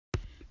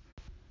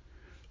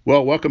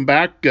Well, welcome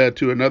back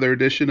to another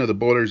edition of the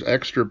Boilers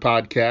Extra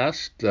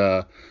podcast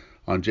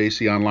on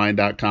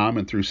jconline.com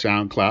and through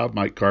SoundCloud.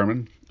 Mike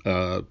Carmen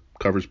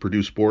covers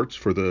Purdue sports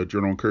for the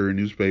Journal and Courier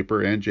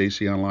newspaper and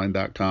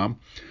jconline.com.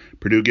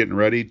 Purdue getting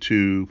ready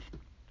to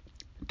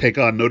take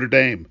on Notre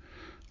Dame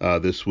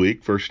this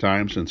week. First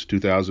time since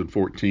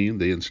 2014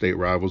 the in-state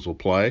rivals will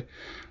play.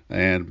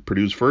 And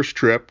Purdue's first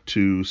trip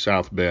to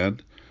South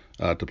Bend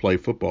to play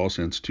football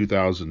since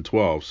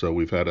 2012. So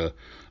we've had a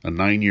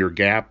 9-year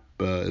gap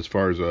as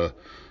far as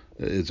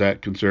is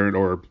that concerned,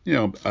 or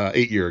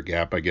 8-year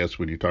gap, I guess,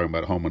 when you're talking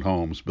about home and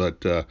homes.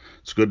 But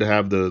it's good to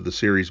have the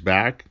series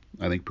back.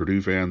 I think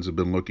Purdue fans have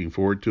been looking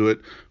forward to it.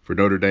 For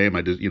Notre Dame,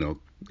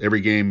 every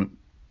game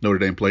Notre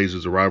Dame plays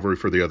is a rivalry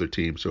for the other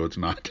team, so it's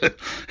not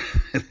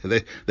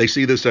they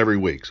see this every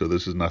week, so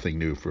this is nothing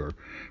new for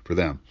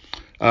them.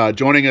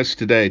 Joining us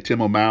today,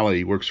 Tim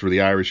O'Malley works for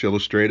the Irish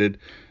Illustrated.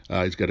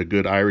 He's got a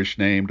good Irish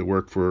name to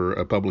work for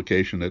a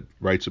publication that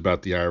writes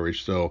about the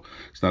Irish. So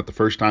it's not the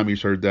first time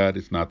he's heard that.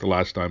 It's not the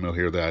last time he'll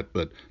hear that.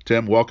 But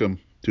Tim, welcome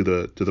to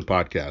the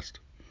podcast.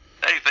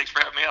 Hey, thanks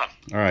for having me on.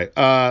 All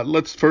right.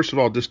 Let's first of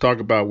all just talk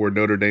about where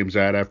Notre Dame's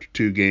at after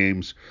 2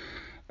 games.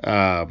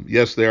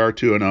 Yes, they are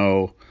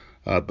 2-0,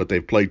 but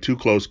they've played 2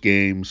 close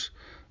games.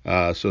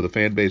 So the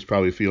fan base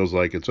probably feels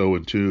like it's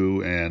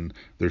 0-2 and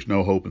there's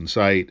no hope in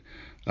sight.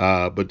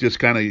 But just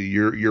kind of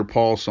your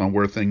pulse on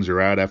where things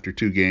are at after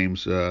 2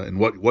 games and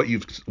what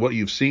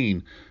you've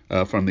seen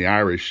from the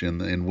Irish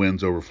in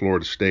wins over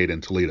Florida State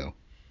and Toledo.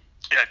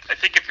 Yeah, I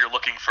think if you're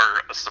looking for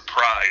a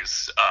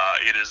surprise,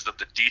 it is that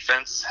the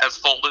defense has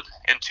folded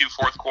in 2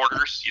 fourth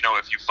quarters.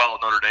 If you follow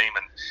Notre Dame,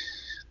 and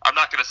I'm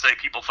not going to say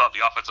people thought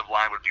the offensive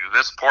line would be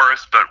this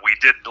porous, but we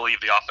did believe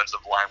the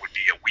offensive line would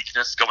be a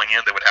weakness going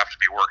in that would have to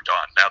be worked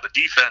on. Now, the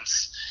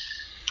defense,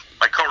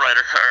 my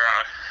co-writer,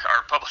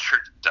 our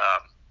publisher,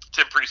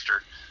 Tim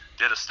Priester,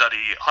 did a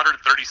study, 137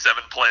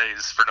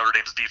 plays for Notre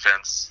Dame's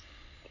defense.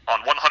 On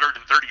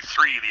 133,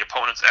 the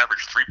opponents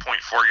averaged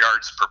 3.4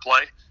 yards per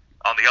play.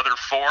 On the other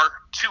 4,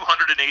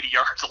 280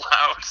 yards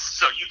allowed.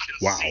 So you can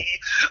see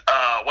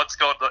what's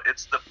going on.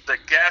 It's the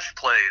gash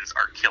plays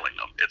are killing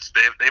them.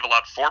 They've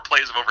allowed 4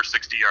 plays of over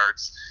 60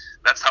 yards.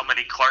 That's how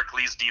many Clark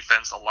Lea's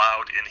defense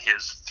allowed in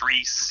his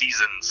 3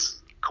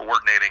 seasons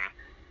coordinating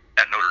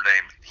at Notre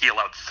Dame. He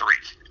allowed 3.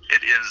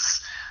 It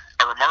is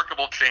a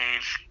remarkable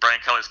change. Brian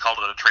Kelly's called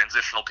it a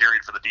transitional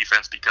period for the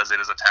defense because it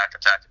is attack,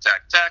 attack,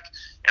 attack, attack.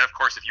 And of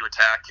course, if you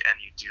attack and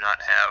you do not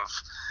have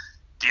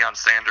Deion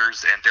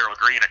Sanders and Darrell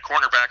Green at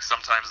cornerback,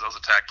 sometimes those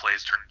attack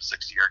plays turn into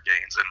 60-yard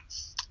gains. And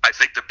I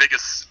think the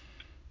biggest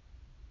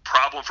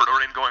problem for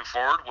Notre Dame going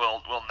forward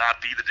will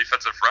not be the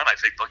defensive front. I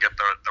think they'll get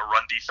the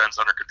run defense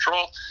under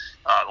control.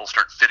 They'll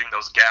start fitting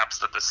those gaps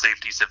that the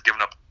safeties have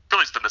given up.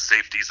 Really, it's been the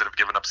safeties that have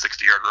given up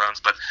 60-yard runs.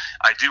 But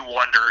I do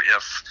wonder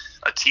if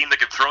a team that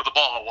can throw the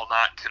ball will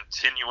not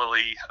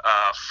continually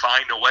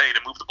find a way to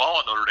move the ball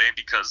on Notre Dame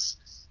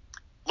because,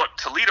 look,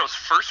 Toledo's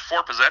first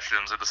 4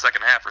 possessions in the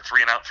second half are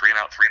 3 and out, 3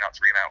 and out, 3 and out,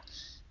 3 and out.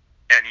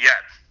 And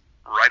yet,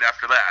 right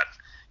after that,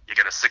 you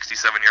get a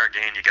 67-yard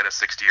gain, you get a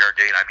 60-yard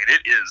gain. I mean,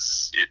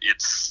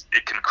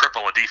 it can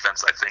cripple a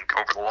defense, I think,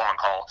 over the long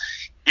haul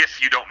if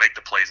you don't make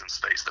the plays in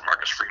space that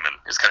Marcus Freeman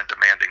is kind of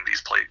demanding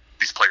these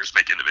players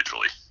make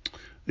individually.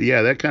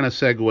 Yeah, that kind of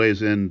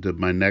segues into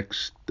my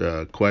next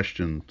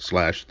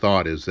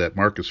question/thought is that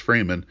Marcus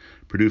Freeman,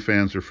 Purdue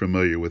fans are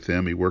familiar with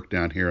him. He worked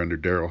down here under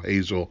Darrell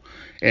Hazel,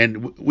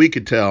 and we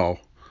could tell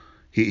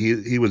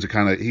he was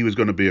he was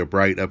going to be a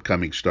bright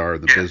upcoming star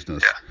in the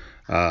business.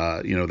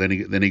 Yeah.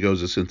 Then he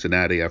goes to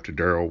Cincinnati after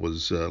Darrell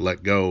was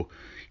let go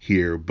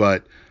here,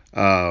 but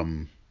I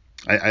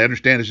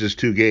understand it's just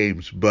 2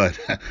 games, but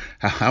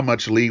how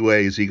much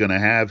leeway is he going to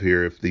have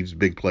here if these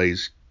big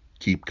plays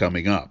keep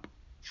coming up?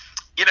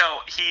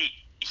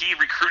 He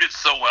recruited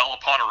so well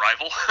upon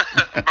arrival.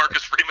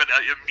 Marcus Freeman,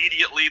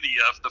 immediately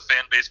the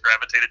fan base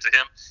gravitated to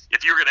him.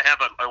 If you were going to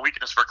have a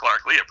weakness for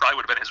Clark Lea, it probably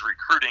would have been his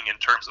recruiting in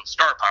terms of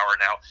star power.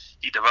 Now,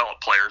 he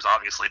developed players,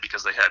 obviously,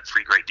 because they had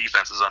 3 great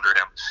defenses under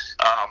him.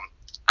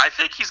 I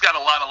think he's got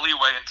a lot of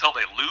leeway until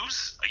they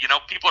lose.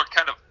 People are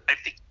I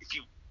think if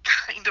you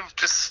kind of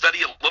just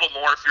study a little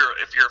more, if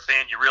you're a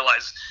fan, you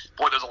realize,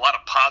 boy, there's a lot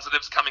of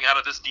positives coming out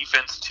of this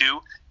defense too,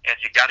 and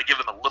you got to give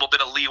them a little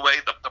bit of leeway.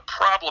 The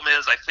problem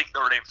is, I think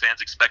Notre Dame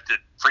fans expected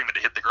Freeman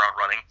to hit the ground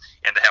running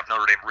and to have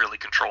Notre Dame really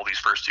control these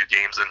first 2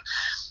 games, and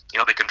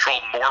they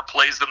control more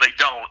plays than they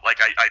don't. Like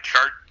I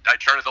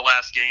charted the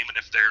last game, and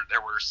if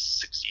there were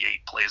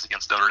 68 plays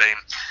against Notre Dame,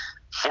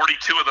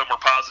 42 of them were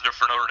positive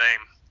for Notre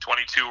Dame.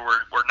 22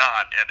 were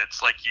not, and it's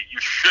like you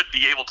should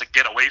be able to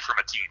get away from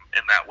a team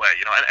in that way,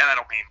 and I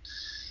don't mean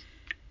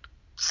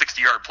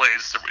 60-yard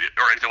plays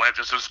or anything like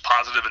that. Just as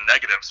positive and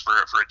negatives for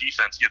a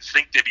defense. You'd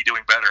think they'd be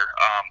doing better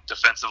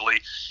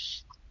defensively.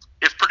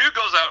 If Purdue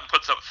goes out and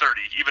puts up 30,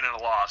 even in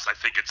a loss, I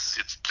think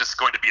it's just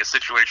going to be a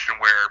situation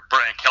where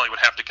Brian Kelly would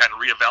have to kind of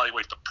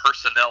reevaluate the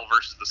personnel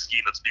versus the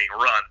scheme that's being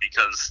run,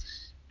 because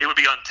it would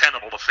be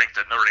untenable to think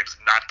that Notre Dame's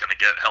not going to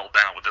get held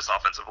down with this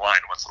offensive line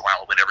once in a while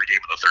and win every game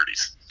in the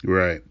 30s.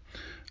 Right.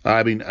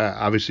 I mean,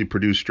 obviously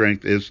Purdue's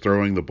strength is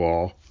throwing the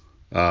ball.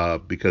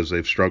 because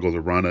they've struggled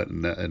to run it,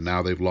 and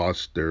now they've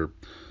lost their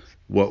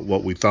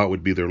what we thought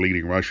would be their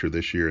leading rusher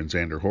this year in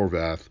Xander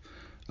Horvath.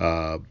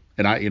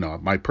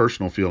 And my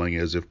personal feeling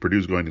is if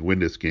Purdue's going to win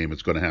this game,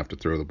 it's going to have to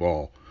throw the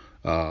ball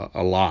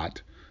a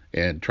lot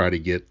and try to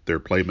get their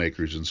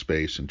playmakers in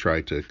space and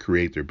try to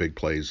create their big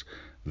plays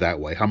that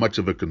way. How much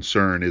of a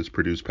concern is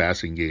Purdue's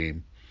passing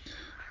game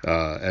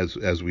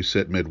as we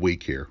sit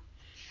midweek here?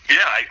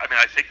 Yeah, I mean,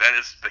 I think that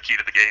is the key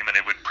to the game, and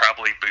it would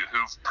probably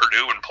behoove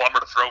Purdue and Plummer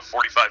to throw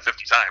 45,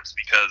 50 times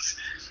because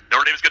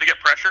Notre Dame's going to get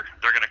pressure.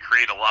 They're going to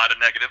create a lot of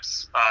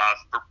negatives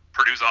for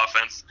Purdue's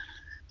offense.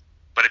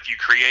 But if you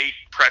create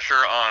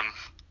pressure on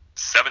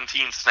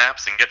 17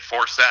 snaps and get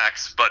 4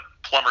 sacks, but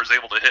Plummer's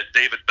able to hit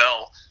David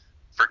Bell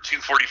for 2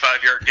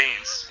 45-yard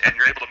gains, and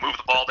you're able to move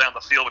the ball down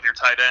the field with your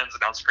tight ends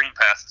and on screen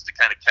passes to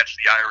kind of catch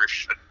the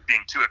Irish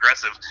being too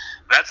aggressive,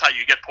 that's how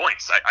you get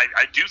points.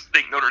 I do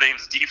think Notre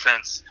Dame's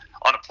defense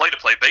on a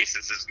play-to-play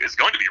basis is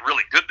going to be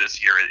really good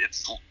this year.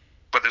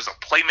 But there's a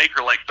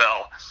playmaker like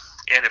Bell,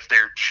 and if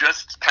they're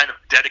just kind of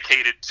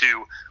dedicated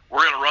to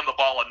we're going to run the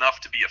ball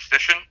enough to be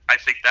efficient, I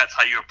think that's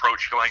how you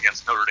approach going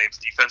against Notre Dame's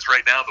defense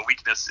right now. The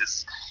weakness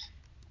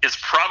is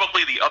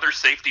probably the other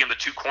safety in the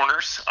 2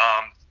 corners.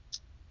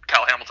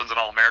 Kyle Hamilton's an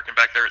All-American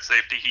back there at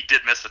safety. He did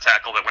miss the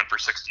tackle that went for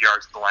 60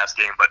 yards in the last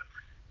game, but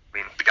I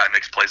mean, the guy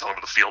makes plays all over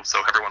the field, so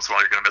every once in a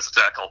while you're going to miss a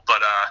tackle. But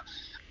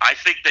I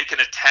think they can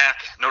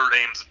attack Notre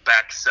Dame's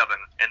back 7,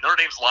 and Notre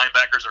Dame's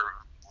linebackers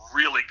are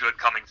really good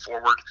coming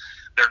forward.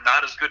 They're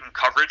not as good in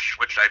coverage,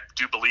 which I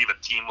do believe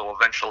a team will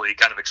eventually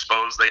kind of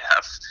expose.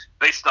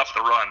 They stuff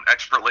the run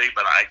expertly,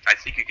 but I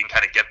think you can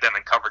kind of get them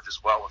in coverage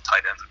as well with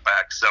tight ends and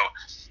backs. So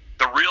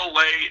the real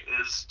way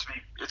is to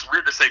be, it's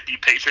weird to say be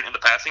patient in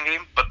the passing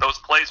game, but those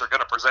plays are going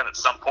to present at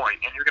some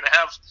point, and you're going to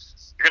have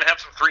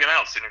some 3 and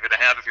outs, and you're going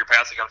to have, if you're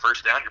passing on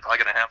first down, you're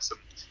probably going to have some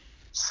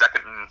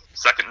second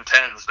and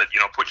tens that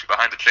put you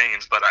behind the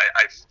chains. But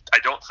I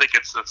don't think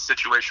it's a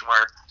situation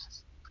where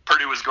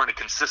Purdue is going to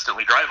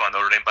consistently drive on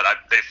Notre Dame, but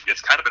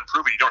it's kind of been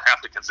proven you don't have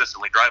to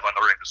consistently drive on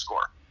Notre Dame to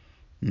score.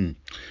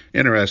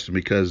 Interesting,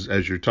 because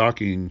as you're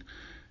talking,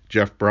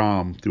 Jeff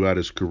Brom throughout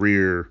his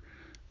career,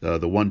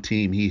 the one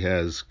team he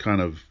has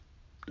kind of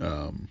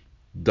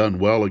done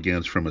well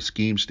against from a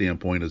scheme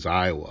standpoint is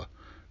Iowa,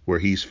 where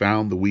he's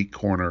found the weak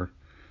corner,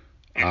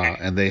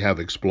 and they have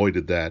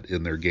exploited that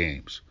in their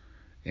games.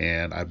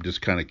 And I'm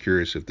just kind of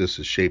curious if this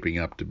is shaping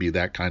up to be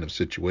that kind of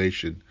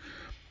situation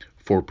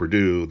for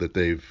Purdue, that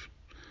if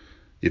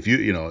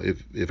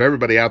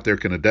everybody out there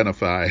can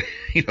identify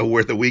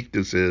where the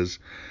weakness is,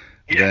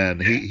 then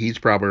he's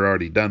probably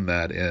already done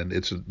that, and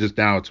it's just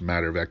now it's a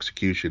matter of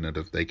execution, and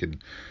if they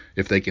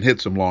can hit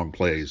some long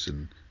plays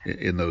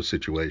in those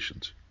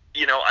situations.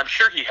 I'm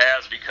sure he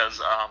has,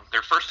 because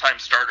their first-time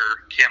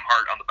starter, Cam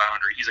Hart, on the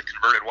boundary, he's a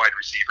converted wide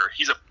receiver.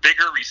 He's a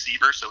bigger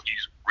receiver, so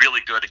he's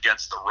really good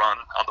against the run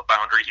on the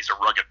boundary. He's a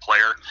rugged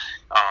player.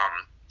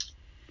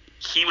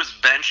 He was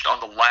benched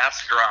on the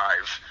last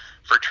drive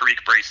for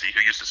Tariq Bracy,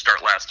 who used to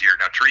start last year.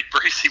 Now, Tariq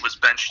Bracy was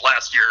benched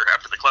last year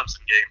after the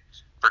Clemson game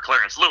for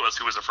Clarence Lewis,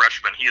 who was a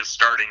freshman. He is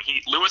starting.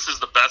 Lewis is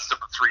the best of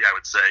the 3, I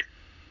would say.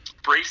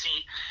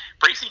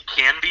 Bracy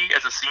can be,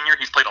 as a senior,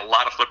 he's played a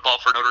lot of football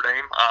for Notre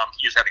Dame.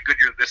 He has had a good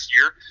year this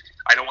year.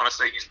 I don't want to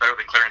say he's better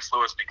than Clarence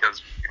Lewis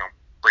because,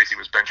 Bracy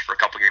was benched for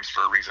a couple games for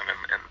a reason,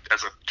 and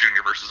as a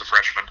junior versus a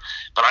freshman.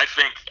 But I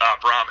think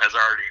Brom has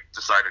already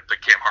decided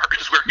that Cam Hart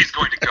is where he's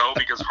going to go,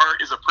 because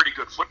Hart is a pretty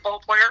good football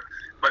player,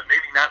 but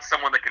maybe not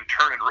someone that can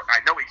turn and run.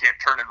 I know he can't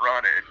turn and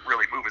run and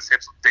really move his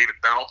hips with David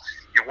Bell.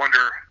 You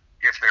wonder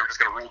if they were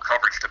just going to roll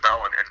coverage to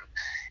Bell and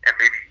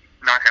maybe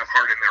not have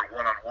Hart in there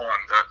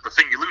one-on-one. The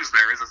thing you lose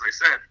there is, as I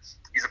said,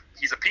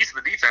 he's a piece of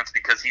the defense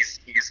because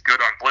he's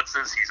good on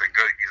blitzes. He's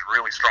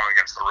really strong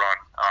against the run.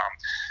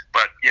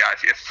 But yeah,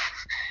 if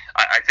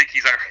I think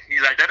he's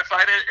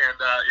identified it, and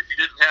if he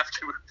didn't have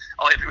to,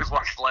 all he had to do was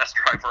watch the last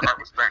drive where Hart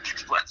was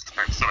benched last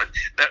time. So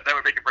that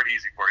would make it pretty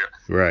easy for you.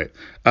 Right.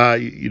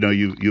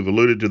 You've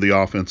alluded to the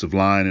offensive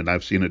line, and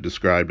I've seen it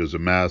described as a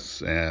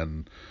mess,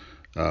 and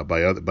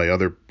by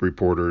other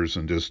reporters,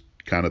 and just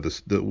kind of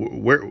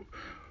where.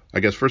 I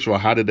guess, first of all,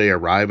 how did they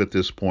arrive at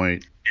this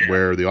point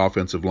where the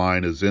offensive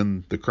line is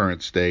in the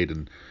current state,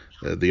 and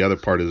the other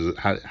part is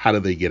how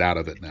do they get out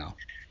of it now?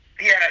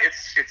 Yeah,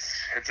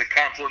 it's a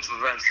confluence of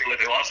events.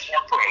 They lost 4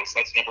 pros.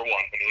 That's number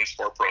one. They lose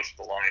 4 pros to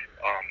the line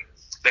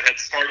that had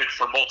started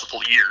for multiple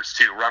years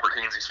too. Robert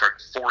Hainsey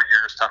started 4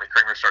 years. Tommy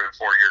Kramer started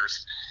 4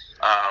 years.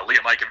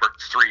 Liam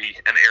Eichenberg 3,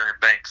 and Aaron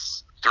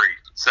Banks 3.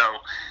 So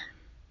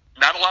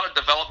not a lot of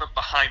development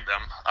behind them.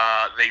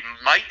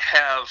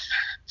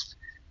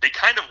 They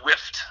kind of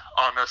whiffed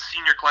on a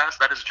senior class.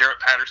 That is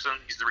Jarrett Patterson.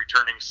 He's the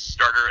returning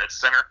starter at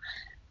center.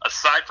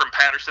 Aside from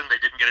Patterson, they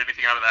didn't get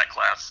anything out of that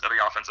class of the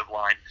offensive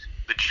line.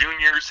 The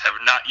juniors have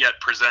not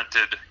yet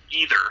presented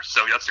either.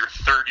 So that's their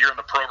 3rd year in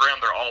the program.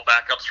 They're all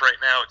backups right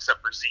now,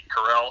 except for Zeke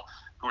Correll,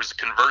 who was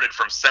converted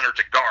from center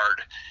to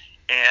guard.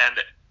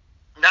 And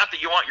not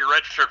that you want your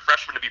redshirt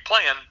freshman to be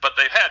playing, but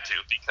they've had to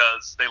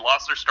because they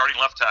lost their starting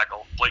left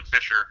tackle, Blake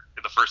Fisher,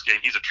 in the first game.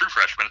 He's a true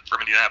freshman from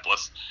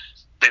Indianapolis.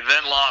 They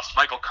then lost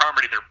Michael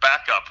Carmody, their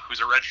backup,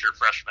 who's a redshirt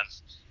freshman.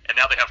 And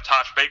now they have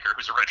Tosh Baker,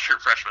 who's a redshirt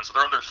freshman. So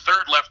they're on their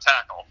third left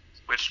tackle,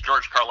 which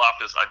George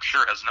Karlaftis, I'm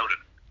sure, has noted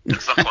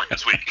at some point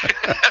this week.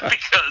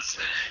 Because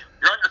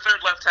you're on your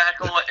third left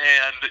tackle,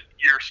 and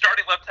your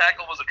starting left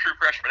tackle was a true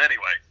freshman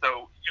anyway.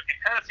 So you can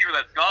kind of see where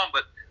that's gone,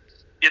 but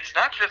it's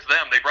not just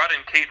them. They brought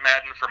in Cade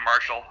Madden from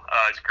Marshall,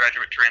 his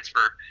graduate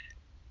transfer,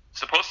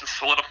 supposed to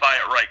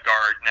solidify at right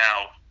guard.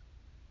 Now,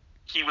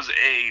 he was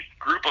a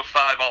Group of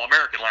 5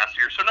 All-American last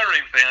year, so Notre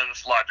Dame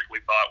fans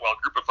logically thought, well,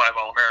 Group of 5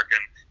 All-American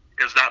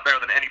is not better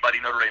than anybody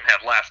Notre Dame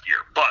had last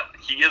year, but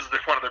he is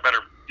one of their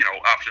better,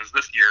 options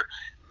this year.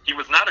 He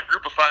was not a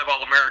Group of 5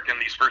 All-American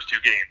these first 2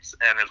 games,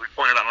 and as we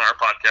pointed out on our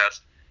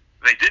podcast,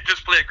 they did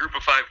just play a Group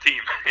of 5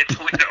 team in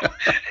Toledo,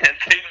 and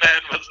Cade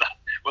Madden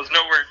was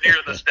nowhere near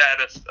the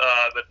status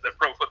that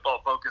Pro Football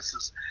Focus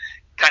has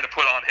kind of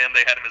put on him.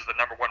 They had him as the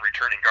number 1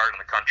 returning guard in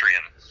the country,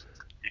 and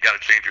you got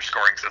to change your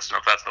scoring system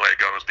if that's the way it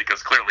goes,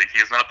 because clearly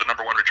he is not the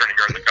number 1 returning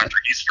guard in the country.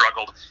 He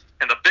struggled,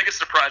 and the biggest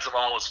surprise of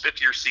all is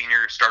fifth-year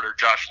senior starter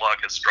Josh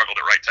Lugg has struggled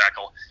at right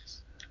tackle.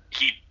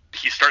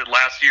 He started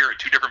last year at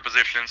 2 different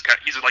positions.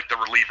 He's like the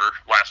reliever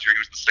last year.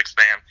 He was the 6th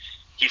man.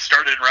 He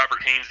started in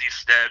Robert Hainsey's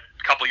stead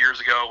a couple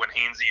years ago when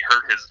Hainsey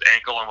hurt his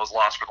ankle and was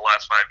lost for the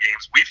last 5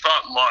 games. We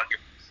thought Lugg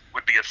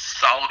would be a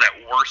solid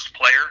at worst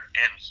player,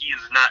 and he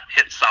has not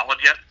hit solid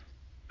yet.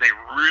 They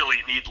really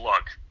need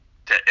Lugg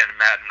and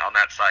Madden on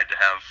that side to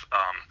have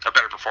a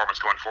better performance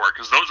going forward,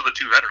 because those are the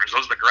 2 veterans.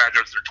 Those are the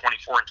graduates. They're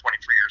 24 and 23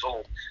 years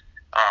old.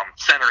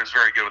 Center is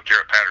very good with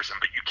Jarrett Patterson,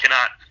 but you can't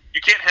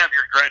have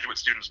your graduate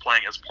students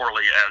playing as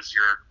poorly as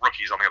your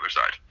rookies on the other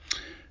side.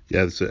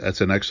 Yeah,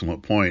 that's an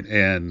excellent point.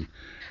 And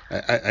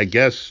I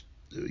guess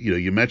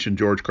you mentioned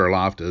George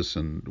Karlaftis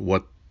and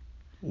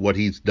what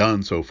he's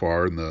done so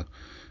far in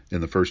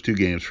the first 2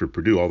 games for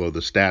Purdue. Although the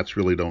stats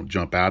really don't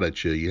jump out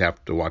at you, you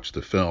have to watch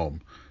the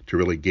film to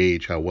really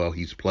gauge how well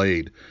he's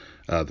played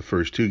the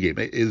first 2 games.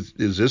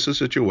 Is this a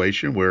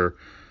situation where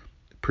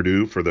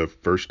Purdue, for the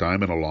first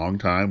time in a long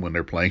time, when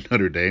they're playing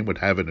Notre Dame, would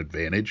have an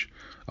advantage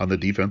on the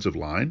defensive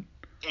line?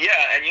 Yeah,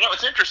 and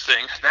it's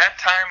interesting. That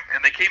time,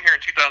 and they came here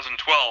in 2012,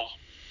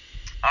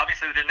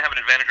 obviously they didn't have an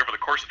advantage over the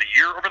course of the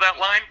year over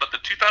that line, but the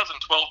 2012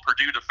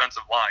 Purdue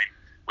defensive line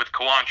with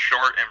Kawan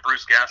Short and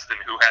Bruce Gaston,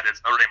 who had his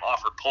Notre Dame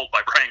offer pulled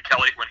by Brian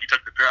Kelly when he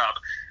took the job,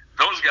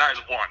 those guys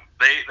won.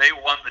 They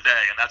won the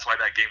day, and that's why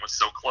that game was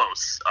so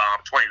close.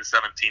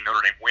 20-17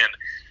 Notre Dame win.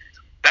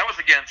 That was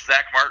against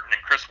Zach Martin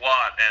and Chris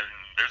Watt, and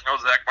there's no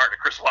Zach Martin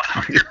and Chris Watt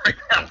out here right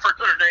now for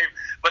Notre Dame.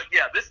 But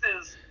yeah, this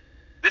is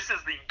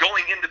the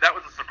going into, that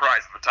was a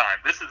surprise at the time.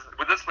 This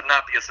would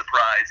not be a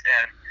surprise,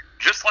 and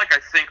just like I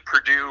think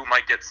Purdue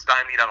might get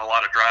stymied on a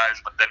lot of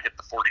drives, but then hit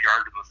the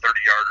 40-yard or the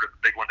 30-yard or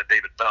the big one to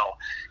David Bell,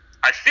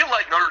 I feel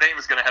like Notre Dame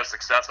is going to have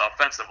success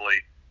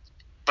offensively.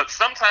 But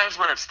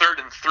sometimes when it's 3rd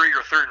and 3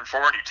 or 3rd and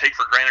 4 and you take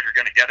for granted you're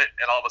going to get it,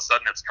 and all of a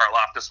sudden it's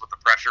Karlaftis with the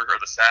pressure or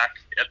the sack,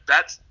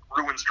 that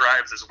ruins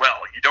drives as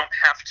well. You don't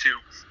have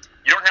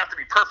to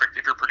be perfect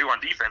if you're Purdue on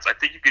defense. I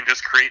think you can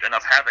just create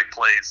enough havoc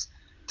plays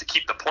to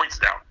keep the points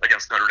down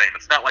against Notre Dame.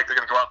 It's not like they're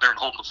going to go out there and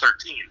hold them to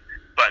 13,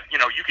 but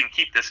you can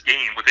keep this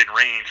game within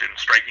range and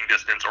striking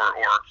distance, or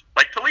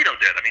like Toledo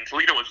did. I mean,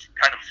 Toledo was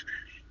kind of,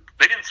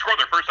 they didn't score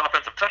their first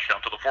offensive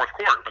touchdown until the 4th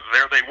quarter, but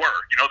there they were.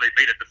 They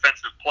made a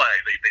defensive play.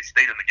 They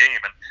stayed in the game,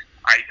 and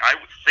I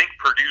would think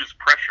Purdue's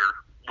pressure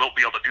will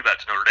be able to do that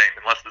to Notre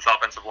Dame unless this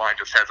offensive line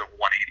just has a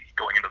 180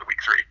 going into the week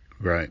 3.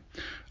 Right.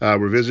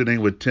 We're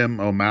visiting with Tim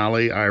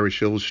O'Malley,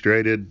 Irish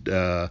Illustrated.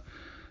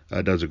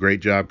 Does a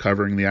great job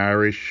covering the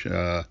Irish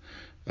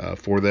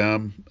for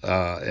them.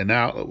 And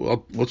now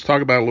let's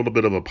talk about a little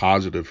bit of a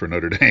positive for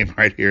Notre Dame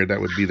right here.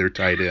 That would be their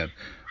tight end,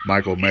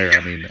 Michael Mayer.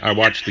 I mean, I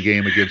watched the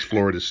game against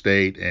Florida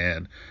State,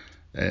 and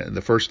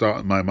the first thought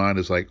in my mind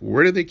is like,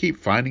 where do they keep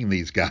finding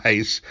these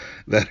guys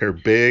that are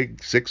big,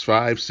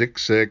 6'5",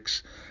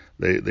 6'6"?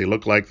 They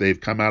look like they've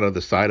come out of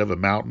the side of a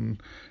mountain,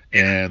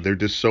 and they're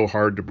just so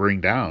hard to bring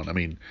down. I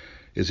mean,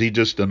 is he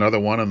just another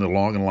one in the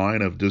long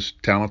line of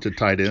just talented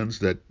tight ends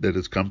that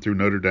has come through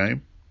Notre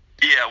Dame?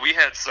 Yeah, we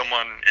had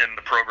someone in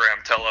the program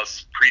tell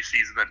us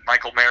preseason that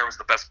Michael Mayer was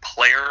the best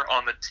player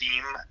on the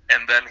team,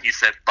 and then he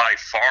said by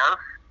far.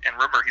 And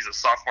remember, he's a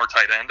sophomore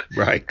tight end.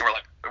 Right. And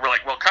we're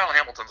like, well, Kyle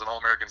Hamilton's an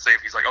All-American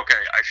safety. He's like, okay,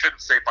 I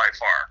shouldn't say by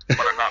far,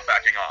 but I'm not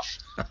backing off.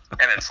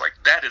 And it's like,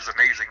 that is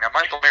amazing. Now,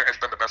 Michael Mayer has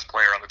been the best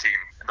player on the team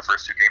in the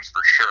first 2 games for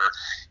sure.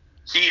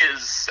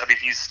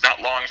 He's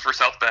not long for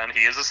South Bend.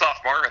 He is a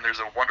sophomore, and there's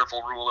a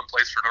wonderful rule in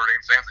place for Notre Dame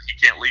fans that he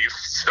can't leave.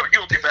 So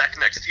he'll be back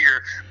next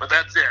year, but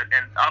that's it.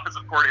 And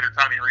offensive coordinator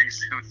Tommy Rees,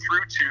 who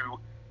threw to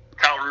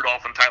Kyle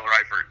Rudolph and Tyler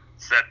Eifert,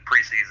 said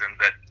preseason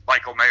that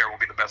Michael Mayer will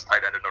be the best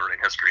tight end in Notre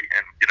Dame history.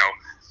 And,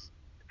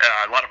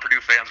 a lot of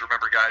Purdue fans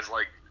remember guys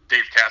like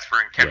Dave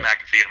Casper and Ken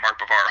McAfee and Mark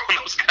Bavaro and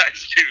those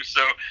guys too.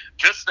 So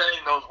just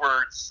saying those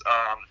words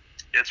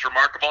it's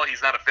remarkable.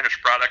 He's not a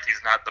finished product.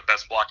 He's not the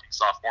best blocking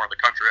sophomore in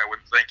the country, I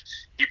wouldn't think.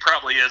 He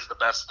probably is the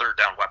best third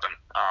down weapon,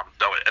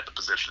 though, at the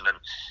position. And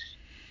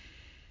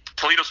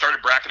Toledo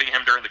started bracketing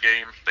him during the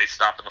game. They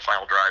stopped in the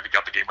final drive. He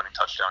got the game-winning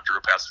touchdown, drew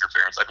a pass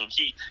interference. I mean,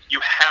 you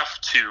have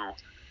to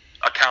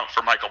account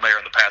for Michael Mayer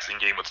in the passing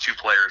game with two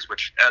players,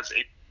 which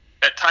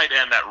at tight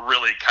end, that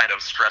really kind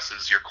of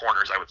stresses your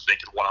corners, I would think,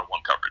 in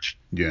one-on-one coverage.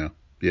 Yeah,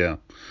 yeah.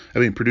 I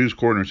mean, Purdue's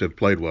corners have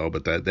played well,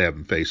 but they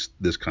haven't faced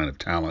this kind of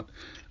talent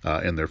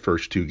in their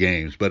first two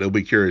games. But it'll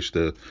be curious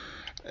to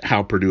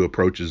how Purdue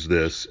approaches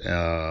this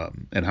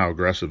and how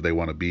aggressive they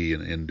want to be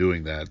in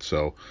doing that.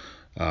 So,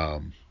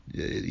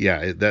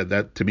 yeah,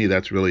 that to me,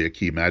 that's really a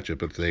key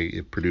matchup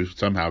if Purdue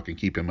somehow can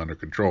keep him under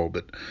control.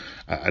 But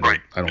I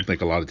don't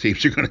think a lot of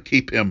teams are going to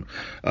keep him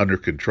under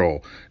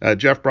control.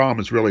 Jeff Brom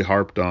has really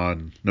harped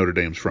on Notre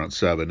Dame's front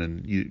seven,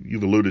 and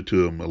you've alluded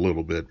to him a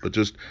little bit. But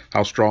just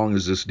how strong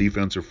is this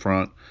defensive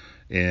front,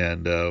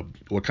 and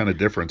what kind of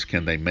difference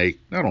can they make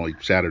not only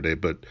Saturday,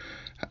 but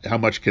how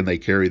much can they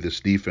carry this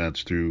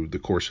defense through the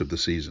course of the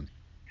season?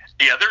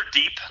 Yeah, they're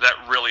deep. That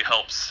really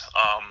helps.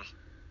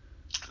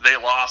 They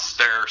lost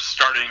their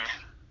starting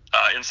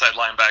inside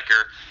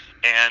linebacker,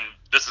 and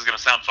this is going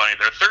to sound funny,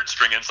 their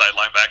third-string inside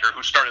linebacker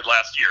who started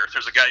last year.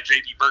 There's a guy,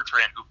 J.D.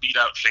 Bertrand, who beat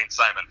out Shane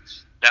Simon.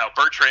 Now,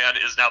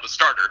 Bertrand is now the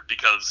starter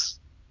because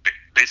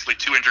basically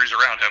two injuries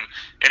around him,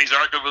 and he's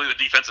arguably the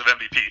defensive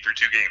MVP through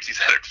two games. He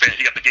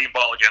got the game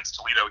ball against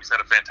Toledo. He's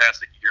had a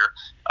fantastic year.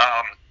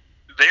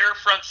 Their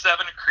front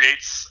seven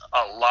creates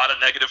a lot of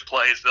negative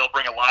plays. They'll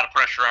bring a lot of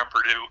pressure on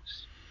Purdue.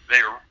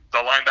 The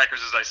linebackers,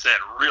 as I said,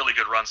 really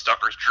good run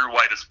stuffers. Drew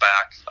White is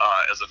back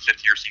as a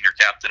fifth-year senior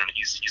captain, and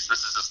this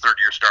is his third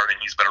year starting.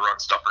 He's been a run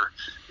stuffer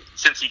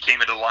since he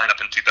came into the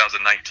lineup in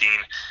 2019.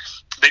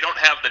 They don't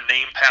have the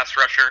name pass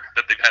rusher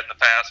that they've had in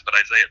the past, but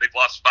they've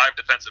lost 5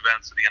 defensive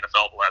ends to the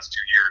NFL the last 2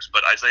 years.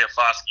 But Isaiah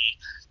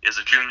Foskey is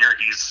a junior.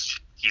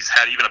 He's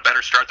had even a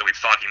better start than we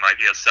thought he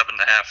might. He has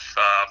 7.5.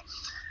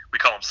 We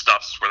call them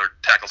stuffs, where they're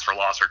tackles for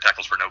loss or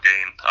tackles for no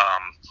gain.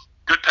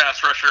 Good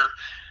pass rusher.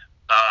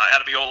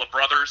 Adamiola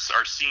brothers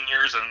are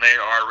seniors, and they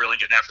are really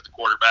getting after the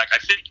quarterback. I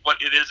think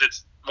what it is,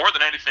 it's more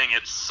than anything,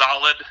 it's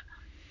solid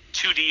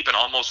 2 deep and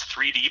almost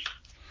 3 deep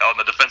on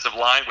the defensive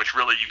line, which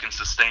really you can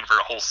sustain for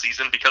a whole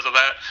season because of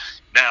that.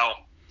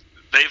 Now,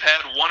 they've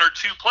had 1 or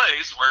 2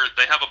 plays where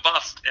they have a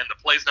bust and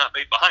the play's not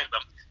made behind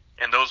them,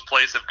 and those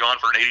plays have gone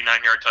for an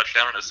 89-yard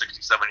touchdown and a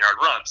 67-yard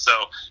run.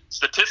 So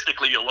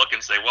statistically, you look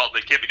and say, well,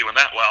 they can't be doing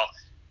that well.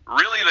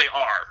 Really, they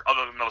are,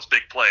 other than those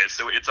big plays.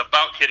 So it's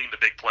about hitting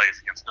the big plays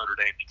against Notre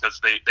Dame because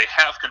they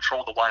have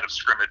controlled the line of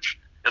scrimmage.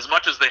 As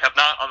much as they have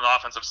not on the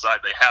offensive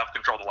side, they have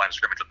controlled the line of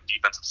scrimmage on the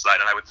defensive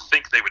side, and I would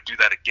think they would do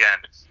that again.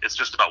 It's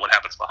just about what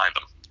happens behind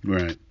them.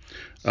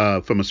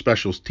 Right. From a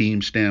special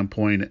team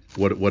standpoint,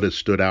 what has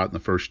stood out in the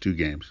first 2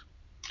 games?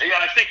 Yeah,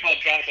 I think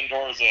Jonathan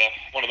Dorr is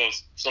one of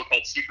those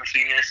so-called super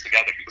seniors, the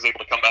guy that was able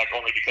to come back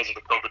only because of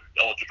the COVID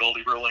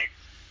eligibility ruling.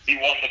 He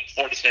won the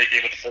Florida State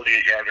game with a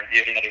 48-yarder. He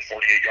had another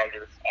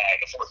 48-yarder in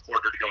the fourth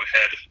quarter to go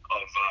ahead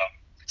of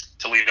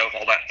Toledo.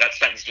 All that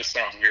sentence just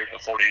sounds weird. A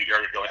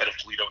 48-yarder to go ahead of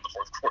Toledo in the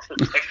fourth quarter.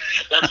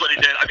 That's what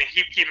he did. I mean,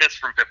 he missed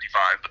from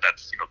 55, but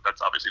that's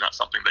obviously not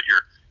something that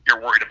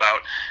you're worried about.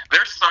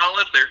 They're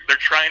solid.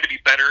 They're trying to be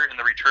better in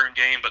the return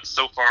game, but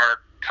so far,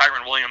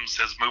 Kyron Williams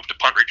has moved to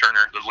punt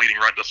returner, the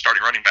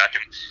starting running back,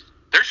 and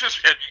there's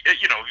just,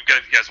 you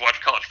guys watch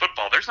college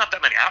football, there's not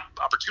that many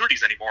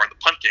opportunities anymore in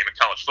the punt game in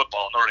college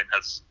football. Notre Dame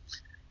has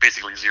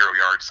basically 0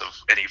 yards of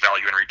any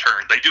value in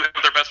return. They do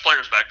have their best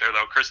players back there,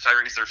 though. Chris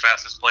Tyree, he's their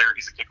fastest player.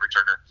 He's a kick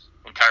returner.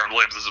 And Kyron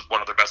Williams is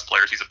one of their best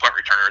players. He's a punt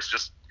returner. It's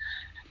just,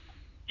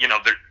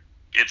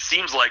 it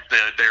seems like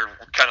they're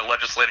kind of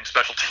legislating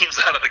special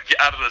teams out of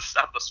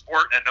the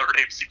sport, and Notre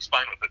Dame seems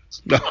fine with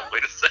it. That's one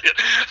way to say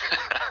it.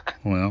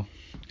 Well,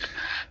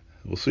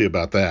 we'll see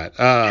about that.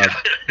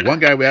 One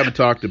guy we haven't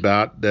talked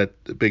about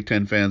that the Big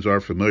Ten fans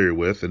are familiar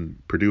with,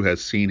 and Purdue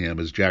has seen him,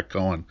 is Jack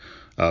Coan,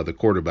 the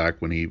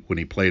quarterback when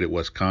he played at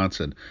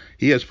Wisconsin.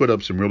 He has put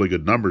up some really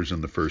good numbers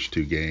in the first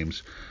 2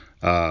 games.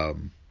 But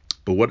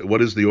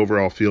what is the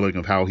overall feeling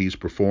of how he's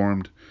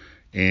performed?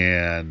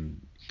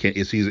 And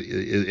is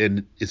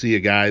he a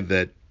guy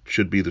that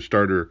should be the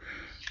starter,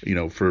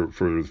 for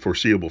the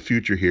foreseeable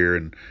future here?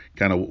 And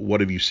kind of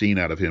what have you seen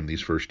out of him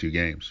these first 2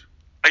 games?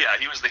 Yeah,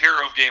 he was the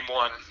hero of game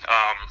 1,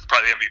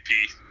 probably the MVP.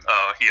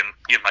 He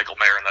and Michael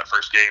Mayer in that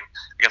first game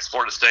against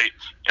Florida State,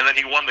 and then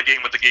he won the game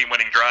with the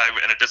game-winning drive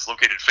and a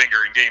dislocated finger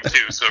in game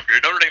 2. So if you're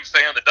a Notre Dame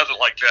fan that doesn't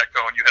like Jack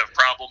Coan, you have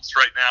problems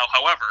right now.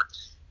 However,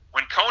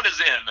 when Coan is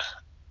in,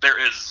 there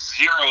is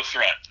zero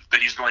threat that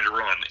he's going to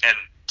run. And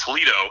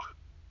Toledo,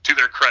 to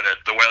their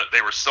credit, the way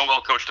they were so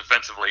well coached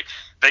defensively,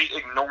 they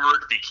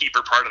ignored the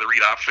keeper part of the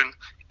read option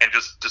and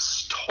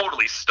just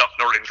totally stuffed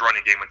Notre Dame's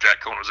running game when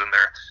Jack Coan was in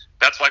there.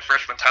 That's why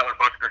freshman Tyler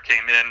Buckner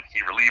came in.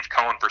 He relieved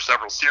Coan for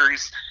several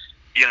series.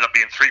 He ended up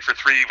being 3 for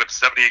 3 with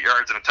 78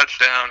 yards and a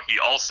touchdown. He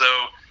also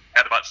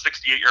had about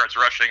 68 yards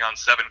rushing on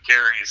 7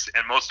 carries.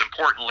 And most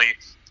importantly,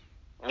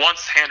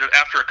 once handed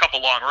after a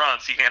couple long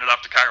runs, he handed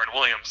off to Kyron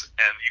Williams,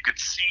 and you could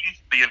see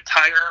the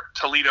entire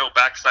Toledo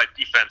backside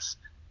defense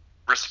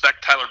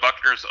respect Tyler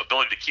Buckner's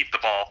ability to keep the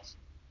ball.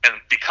 And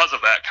because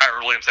of that,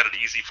 Kyron Williams had an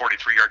easy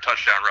 43-yard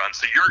touchdown run.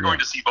 So you're going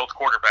to see both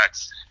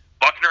quarterbacks.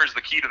 Buckner is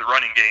the key to the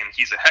running game.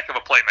 He's a heck of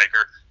a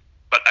playmaker.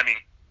 But, I mean,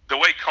 the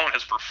way Cohn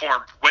has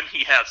performed when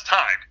he has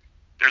time,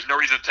 there's no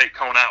reason to take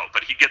Cohn out.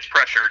 But he gets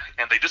pressured,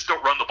 and they just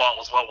don't run the ball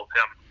as well with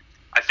him.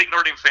 I think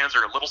Notre Dame fans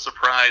are a little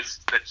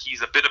surprised that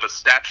he's a bit of a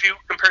statue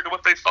compared to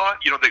what they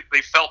thought. You know,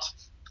 they felt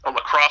a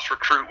lacrosse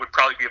recruit would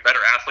probably be a better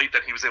athlete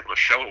than he was able to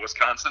show at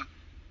Wisconsin.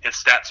 His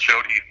stats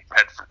showed he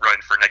had run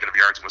for negative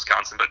yards in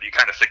Wisconsin, but you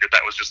kind of figured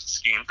that was just a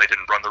scheme. They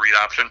didn't run the read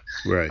option.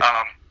 Right.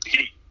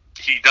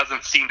 He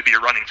doesn't seem to be a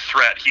running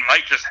threat. He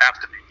might just have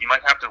to be. He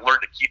might have to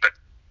learn to keep it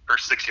for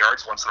 6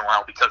 yards once in a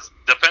while because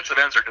defensive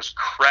ends are just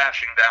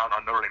crashing down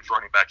on Notre Dame's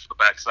running backs to the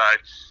backside,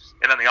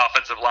 and then the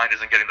offensive line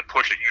isn't getting the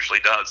push it usually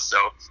does. So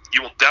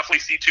you will definitely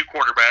see two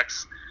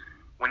quarterbacks.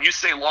 When you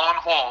say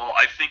long haul,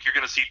 I think you're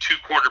going to see two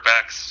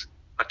quarterbacks,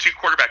 a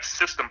two-quarterback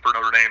system for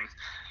Notre Dame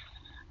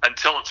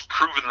until it's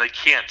proven they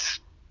can't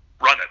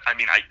run it. I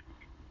mean,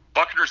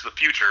 Buckner's the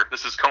future.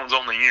 This is Cohn's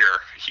only year.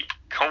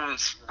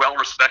 Cohn's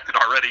well-respected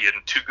already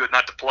and too good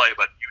not to play,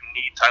 but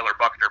you need Tyler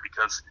Buckner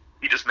because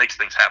he just makes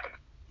things happen.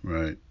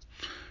 Right.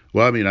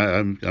 Well, I mean,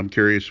 I'm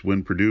curious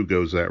when Purdue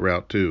goes that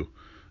route too.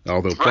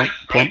 Although Plummer's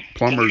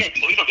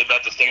Toledo did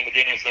that to stay in the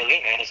game against Notre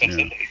Dame. Almost upset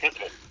them because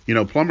of it. You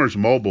know, Plummer's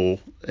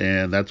mobile,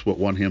 and that's what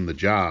won him the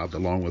job,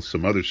 along with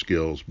some other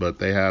skills. But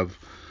they have,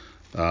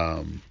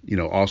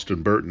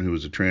 Austin Burton, who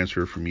was a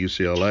transfer from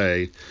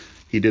UCLA.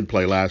 He did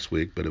play last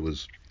week, but it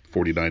was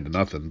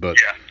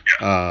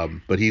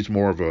 49-0. But he's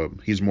more of a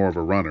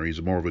runner.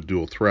 He's more of a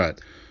dual threat.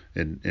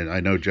 And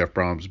I know Jeff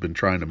Brom's been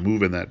trying to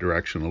move in that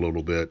direction a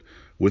little bit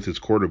with his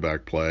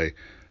quarterback play.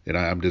 And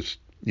I'm just,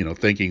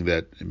 thinking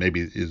that maybe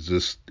is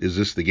this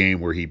the game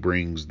where he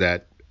brings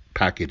that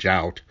package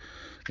out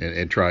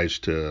and tries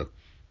to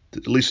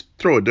at least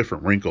throw a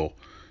different wrinkle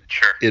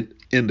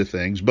into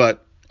things.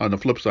 But on the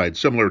flip side,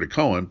 similar to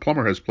Cohen,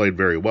 Plummer has played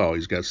very well.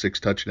 He's got 6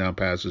 touchdown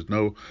passes,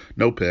 no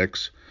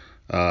picks.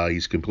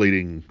 He's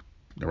completing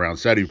around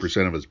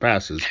 70% of his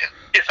passes.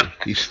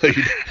 So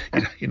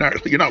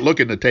you're not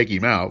looking to take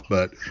him out,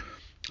 but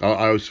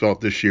I always felt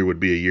this year would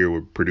be a year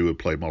where Purdue would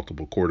play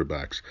multiple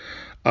quarterbacks.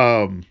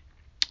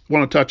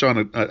 Want to touch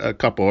on a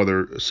couple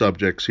other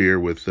subjects here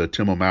with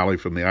Tim O'Malley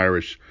from the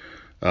Irish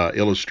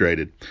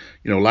Illustrated.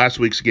 Last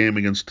week's game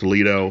against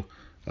Toledo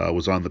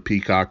was on the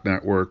Peacock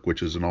Network,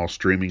 which is an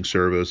all-streaming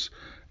service,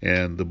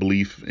 and the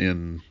belief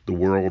in the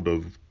world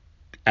of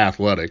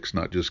athletics,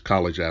 not just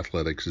college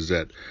athletics, is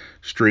that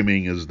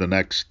streaming is the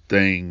next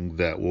thing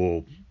that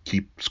will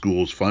keep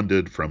schools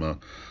funded from a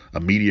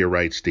media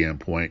rights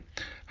standpoint.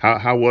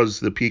 How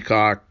was the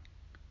Peacock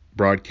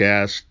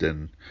broadcast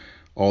and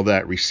all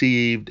that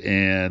received,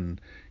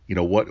 and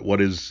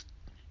what is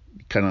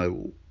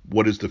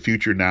the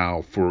future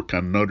now for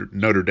kind of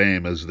Notre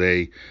Dame as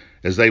they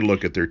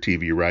look at their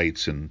TV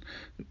rights and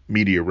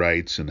media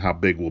rights, and how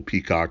big will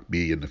Peacock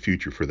be in the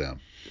future for them?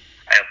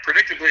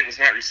 Predictably, it was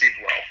not received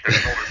well.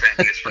 There's an older fan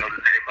base for Notre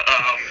Dame.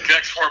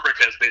 Jack Swarbrick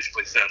has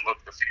basically said,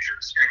 look, the future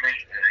is streaming.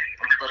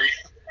 Everybody,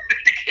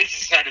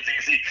 it's not as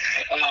easy.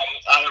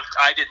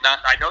 I did not.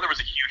 I know there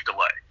was a huge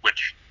delay,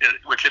 which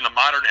in the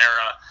modern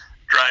era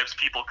drives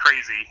people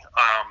crazy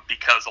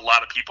because a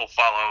lot of people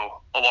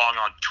follow along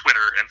on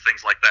Twitter and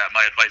things like that.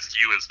 My advice to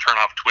you is turn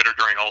off Twitter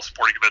during all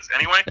sporting events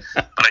anyway,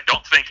 but I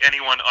don't think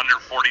anyone under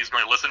 40 is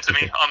going to listen to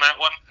me on that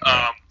one.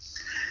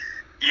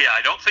 Yeah,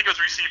 I don't think it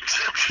was received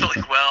exceptionally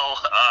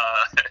well.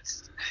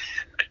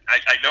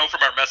 I know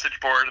from our message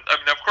board. I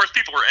mean, of course,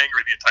 people were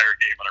angry the entire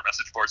game on our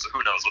message board, so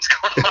who knows what's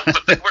going on.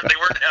 But they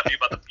weren't happy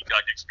about the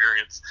Peacock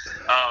experience.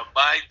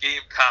 My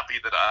game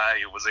copy that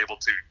I was able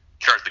to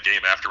chart the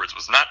game afterwards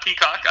was not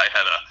Peacock. I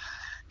had a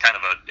kind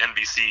of an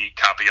NBC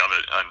copy of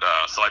it, and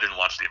so I didn't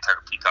watch the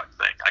entire Peacock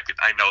thing.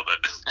 I know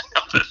that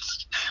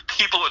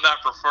people would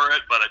not prefer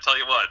it, but I tell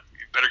you what,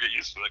 you better get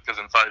used to it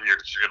because in 5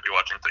 years you're going to be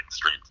watching things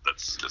streamed.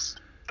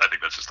 I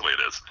think that's just the way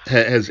it is.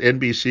 Has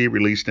NBC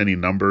released any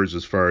numbers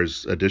as far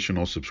as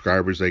additional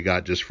subscribers they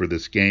got just for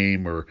this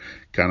game, or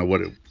kind of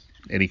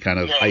any kind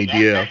of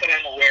idea? Not that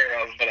I'm aware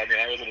of, but I mean,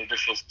 I was an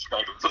additional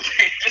subscriber for the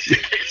game just in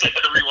case I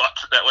had to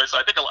rewatch it that way. So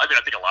I think a lot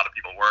of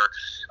people were.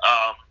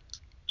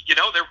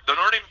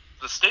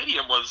 The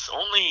stadium was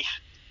only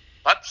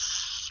I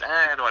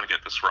don't want to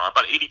get this wrong,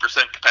 about 80%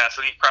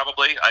 capacity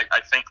probably.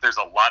 I think there's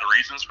a lot of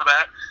reasons for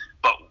that.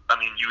 But, I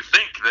mean, you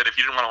think that if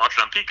you didn't want to watch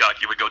it on Peacock,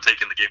 you would go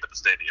take in the game at the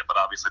stadium.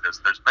 But obviously there's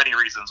many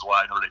reasons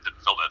why Notre Dame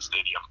didn't fill that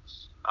stadium.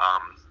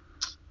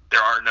 There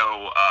are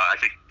no I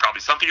think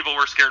probably some people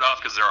were scared off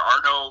because there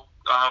are no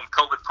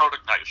COVID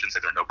protocols. I shouldn't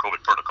say there are no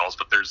COVID protocols,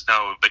 but they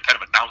kind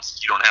of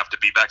announced you don't have to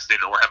be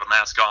vaccinated or have a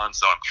mask on.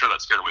 So I'm sure that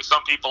scared away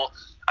some people.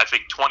 I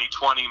think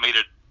 2020 made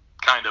it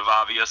kind of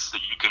obvious that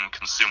you can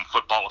consume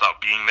football without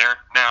being there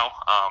now.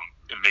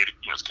 It made it,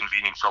 it's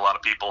convenient for a lot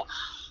of people.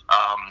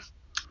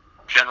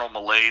 General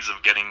malaise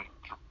of getting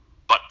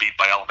butt beat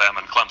by Alabama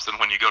and Clemson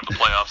when you go to the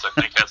playoffs, I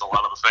think has a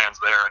lot of the fans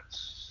there. And,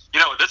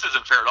 this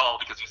isn't fair at all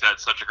because he's had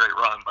such a great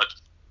run, but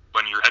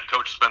when your head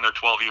coach has been there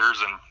 12 years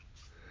and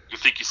you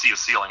think you see a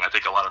ceiling, I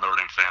think a lot of Notre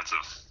Dame fans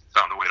have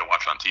found a way to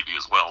watch on TV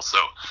as well. So,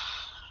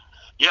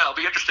 yeah, it'll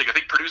be interesting. I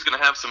think Purdue's going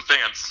to have some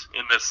fans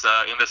in this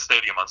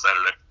stadium on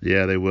Saturday.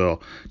 Yeah, they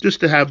will. Just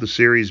to have the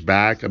series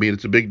back, I mean,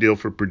 it's a big deal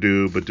for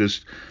Purdue, but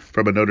just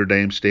from a Notre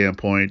Dame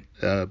standpoint,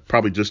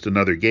 probably just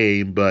another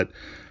game, but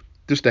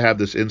just to have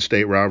this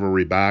in-state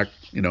rivalry back,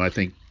 I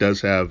think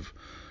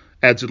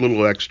adds a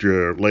little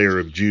extra layer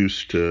of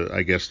juice to,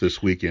 I guess,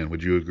 this weekend.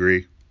 Would you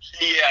agree?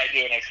 Yeah, I do,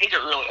 and I think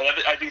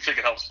I do think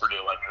it helps Purdue.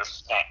 I mean, this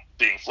is not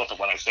being flippant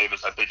when I say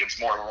this. I think it's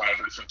more of a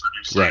rivalry from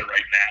Purdue State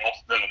right now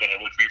than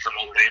it would be from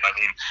Notre Dame. I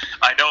mean,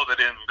 I know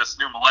that in this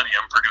new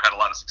millennium, Purdue had a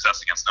lot of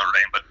success against Notre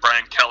Dame, but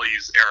Brian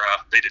Kelly's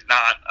era, they did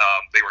not.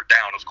 They were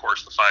down, of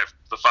course, the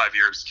five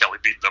years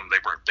Kelly beat them.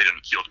 They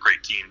didn't field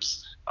great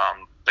teams.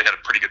 They had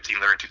a pretty good team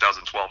there in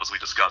 2012, as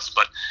we discussed,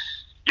 but.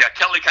 Yeah,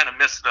 Kelly kind of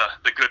missed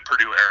the good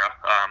Purdue era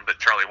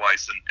that Charlie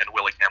Weiss and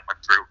Willingham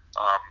went through,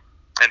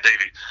 and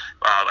Davey.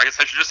 I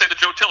guess I should just say the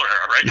Joe Tiller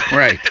era, right?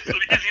 Right. It's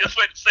the easiest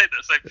way to say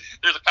this.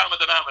 There's a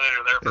common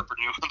denominator there for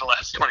Purdue in the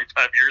last 25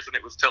 years, and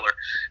it was Tiller.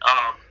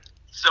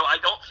 So I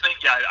don't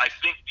think, I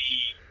think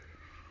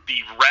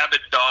the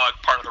rabid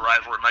dog part of the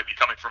rivalry might be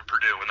coming from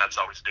Purdue, and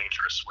that's always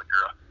dangerous when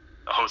you're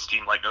a host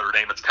team like Notre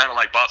Dame. It's kind of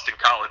like Boston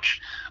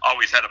College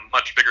always had a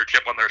much bigger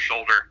chip on their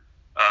shoulder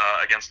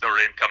against Notre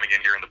Dame coming in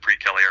here in the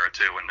pre-Kelly era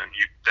too, and then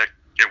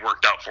it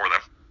worked out for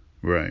them.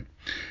 Right.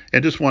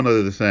 And just one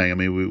other thing. I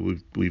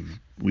mean,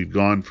 we've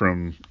gone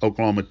from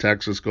Oklahoma,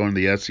 Texas, going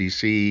to the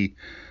SEC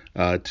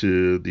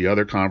to the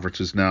other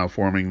conferences now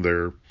forming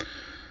their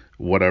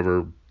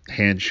whatever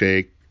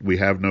handshake. We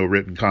have no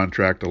written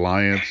contract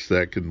alliance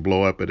that can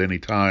blow up at any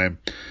time.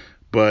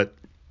 But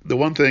the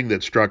one thing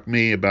that struck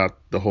me about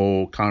the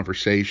whole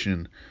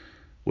conversation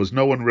was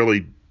no one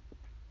really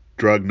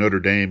drug Notre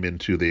Dame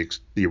into the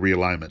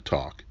realignment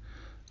talk.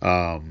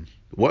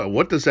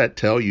 What does that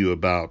tell you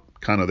about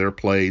kind of their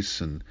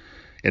place, and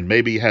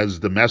maybe has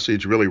the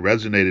message really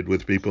resonated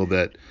with people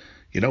that,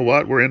 you know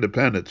what, we're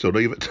independent, so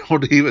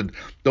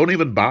don't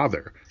even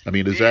bother. I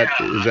mean, is that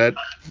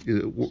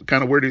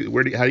kind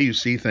of how do you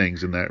see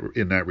things in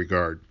that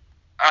regard?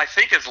 I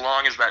think as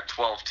long as that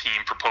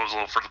 12-team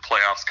proposal for the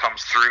playoffs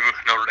comes through,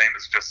 Notre Dame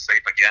is just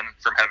safe again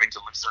from having to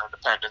lose their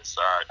independence.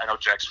 I know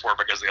Jack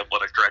Swarbrick, as the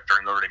athletic director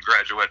and Notre Dame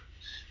graduate,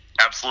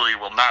 absolutely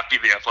will not be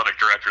the athletic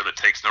director that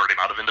takes Notre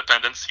Dame out of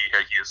independence. He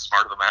is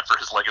smarter than that for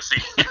his legacy.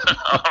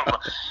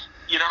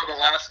 The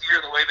last year,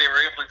 the way they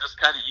were able to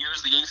just kind of use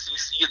the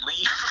ACC and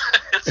leave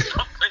is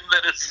something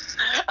that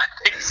I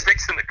think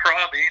sticks in the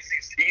craw of the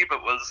ACC,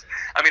 but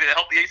it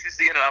helped the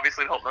ACC and it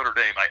obviously helped Notre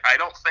Dame. I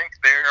don't think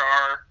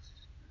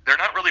they're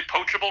not really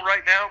poachable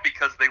right now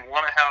because they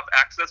want to have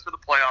access to the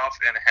playoff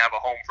and have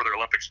a home for their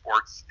Olympic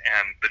sports,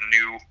 and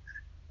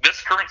this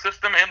current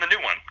system and the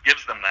new one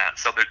gives them that.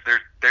 So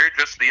they're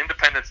just, the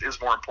independence is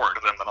more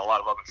important to them than a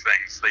lot of other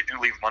things. They do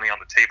leave money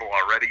on the table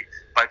already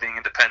by being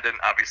independent.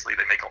 Obviously,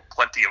 they make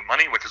plenty of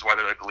money, which is why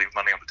they like to leave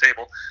money on the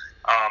table.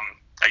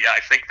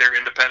 I think they're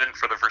independent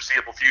for the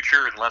foreseeable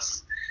future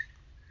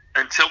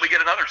until we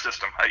get another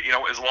system.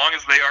 As long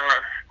as they are,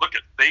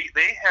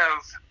 they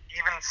have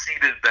even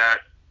seeded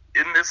that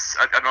in this.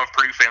 I don't know if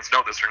Purdue fans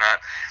know this or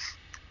not.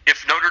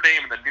 If Notre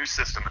Dame in the new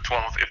system,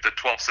 if the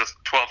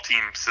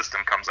 12-team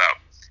system comes out,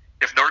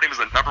 if Notre Dame is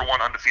the number one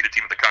undefeated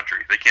team in the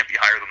country, they can't be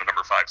higher than the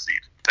number 5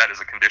 seed. That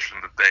is a condition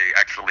that they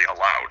actually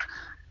allowed.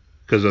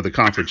 Because of the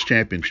conference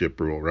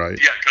championship rule, right?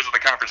 Yeah, because of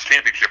the conference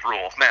championship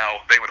rule.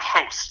 Now, they would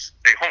host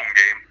a home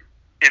game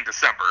in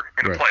December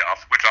in a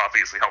playoff, which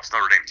obviously helps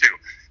Notre Dame too.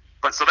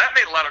 But so that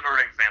made a lot of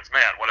Notre Dame fans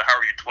mad. How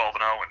are you 12-0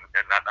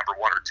 and not number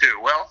 1 or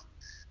 2? Well,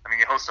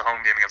 you host a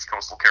home game against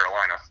Coastal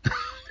Carolina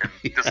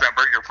in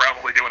December, you're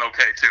probably doing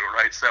okay too,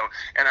 right? So,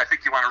 and I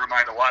think you want to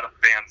remind a lot of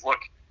fans,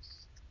 look,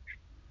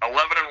 11-1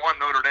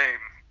 Notre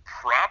Dame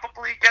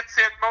probably gets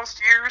in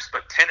most years,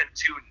 but 10-2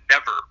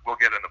 never will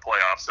get in the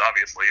playoffs,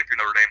 obviously, if you're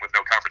Notre Dame with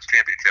no conference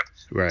championship.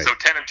 Right. So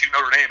 10-2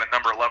 Notre Dame at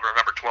number 11 or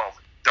number 12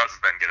 does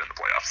then get in the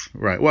playoffs.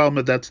 Right. Well,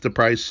 but that's the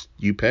price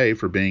you pay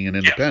for being an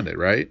independent,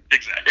 right?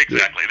 Exactly.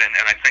 Yeah.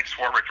 And I think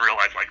Swarbrick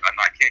realized, I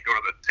can't go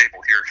to the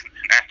table here and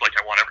act like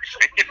I want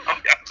everything.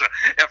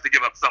 You have to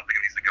give up something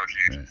in these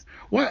negotiations.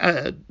 Right. Well,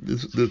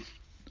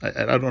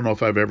 I don't know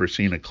if I've ever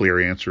seen a clear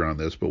answer on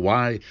this, but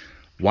why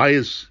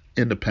is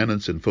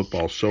independence in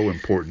football so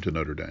important to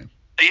Notre Dame?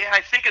 Yeah,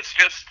 I think it's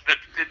just that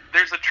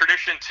there's a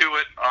tradition to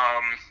it.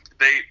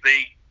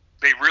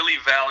 They really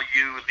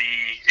value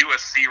the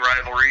USC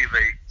rivalry.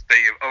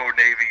 They owe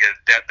Navy a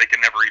debt they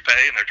can never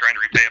repay, and they're trying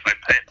to repay it by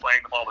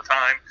playing them all the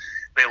time.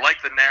 They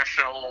like the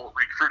national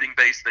recruiting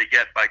base they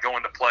get by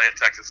going to play at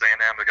Texas A&M.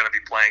 They're going to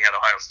be playing at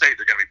Ohio State.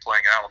 They're going to be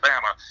playing at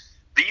Alabama.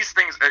 These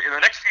things, in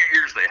the next few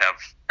years, they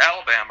have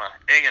Alabama,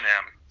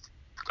 A&M,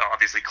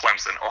 obviously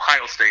Clemson,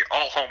 Ohio State,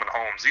 all home and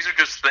homes. These are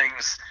just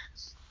things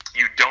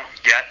you don't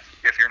get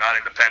if you're not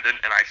independent,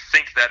 and I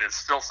think that is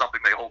still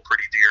something they hold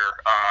pretty dear.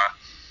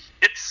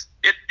 It's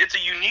it's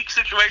a unique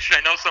situation.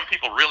 I know some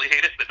people really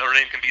hate it that Notre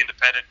Dame can be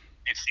independent.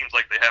 It seems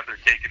like they have their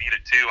cake and eat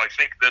it too. I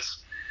think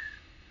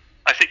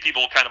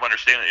people kind of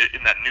understand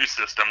in that new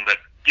system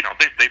that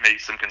they made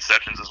some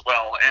concessions as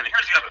well. And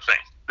here's the other thing: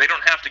 they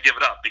don't have to give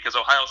it up because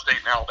Ohio State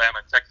and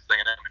Alabama and Texas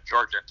A&M and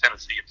Georgia and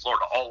Tennessee and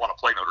Florida all want to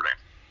play Notre Dame,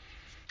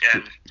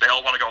 and they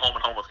all want to go home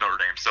and home with Notre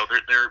Dame. So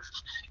they're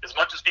as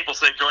much as people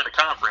say join the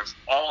conference,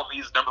 all of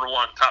these number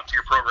one top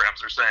tier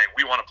programs are saying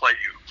we want to play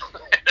you.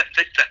 And I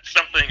think that's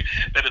something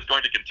that is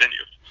going to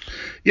continue.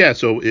 Yeah,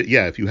 so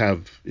if you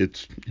have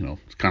it's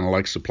kind of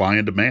like supply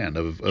and demand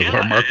of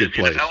our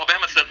marketplace. If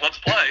Alabama said let's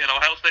play and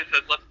Ohio State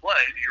said let's play,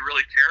 do you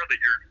really care that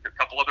a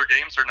couple other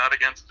games are not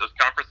against a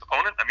conference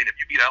opponent? I mean, if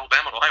you beat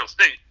Alabama and Ohio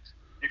State,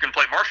 you can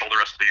play Marshall the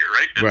rest of the year,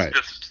 right?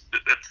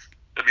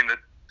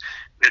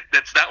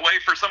 It's that way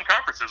for some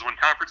conferences when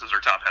conferences are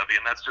top heavy,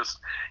 and that's just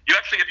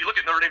if you look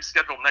at Notre Dame's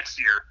schedule next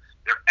year,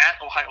 they're at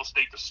Ohio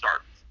State to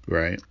start,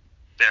 right?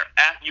 They're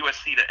at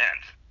USC to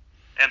end,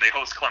 and they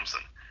host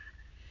Clemson.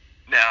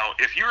 Now,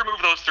 if you remove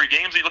those three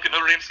games, you look at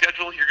Notre Dame's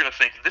schedule, you're going to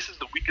think this is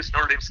the weakest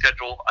Notre Dame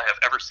schedule I have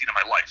ever seen in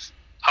my life.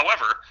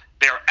 However,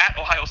 they are at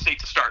Ohio State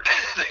to start,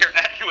 they are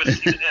at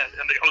USC to end,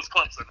 and they host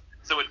Clemson.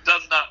 So it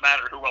does not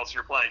matter who else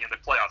you're playing in the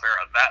playoff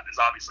era. That is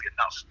obviously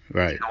enough.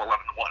 Right. You go 11-1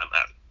 in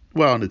that.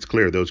 Well, and it's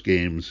clear those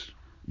games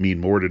mean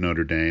more to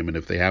Notre Dame, and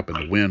if they happen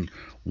to win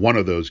one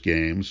of those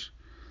games,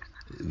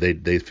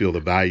 they feel the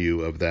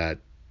value of that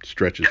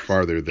stretches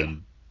farther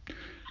than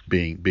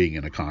being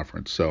in a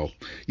conference. So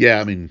yeah,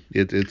 I mean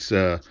it's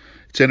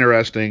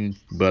interesting,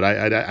 but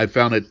I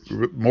found it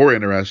more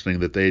interesting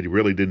that they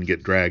really didn't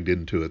get dragged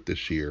into it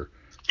this year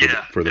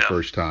for the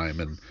first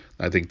time, and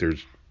I think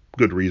there's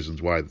good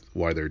reasons why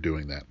they're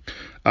doing that.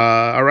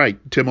 All right,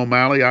 Tim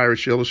O'Malley,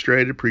 Irish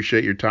Illustrated.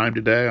 Appreciate your time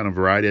today on a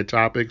variety of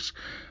topics,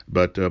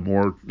 but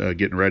more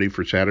getting ready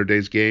for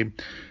Saturday's game.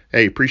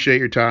 Hey, appreciate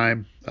your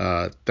time.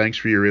 Thanks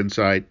for your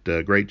insight.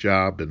 Great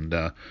job,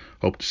 and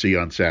hope to see you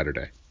on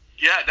Saturday.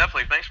 Yeah,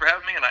 definitely. Thanks for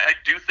having me, and I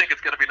do think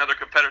it's going to be another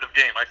competitive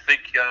game. I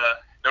think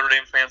Notre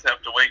Dame fans have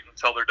to wait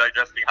until they're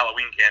digesting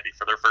Halloween candy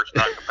for their first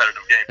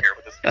non-competitive game here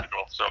with this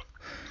schedule. So,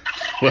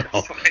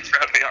 well, thanks for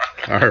having me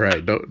on. All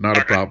right, not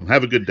a problem.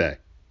 Have a good day.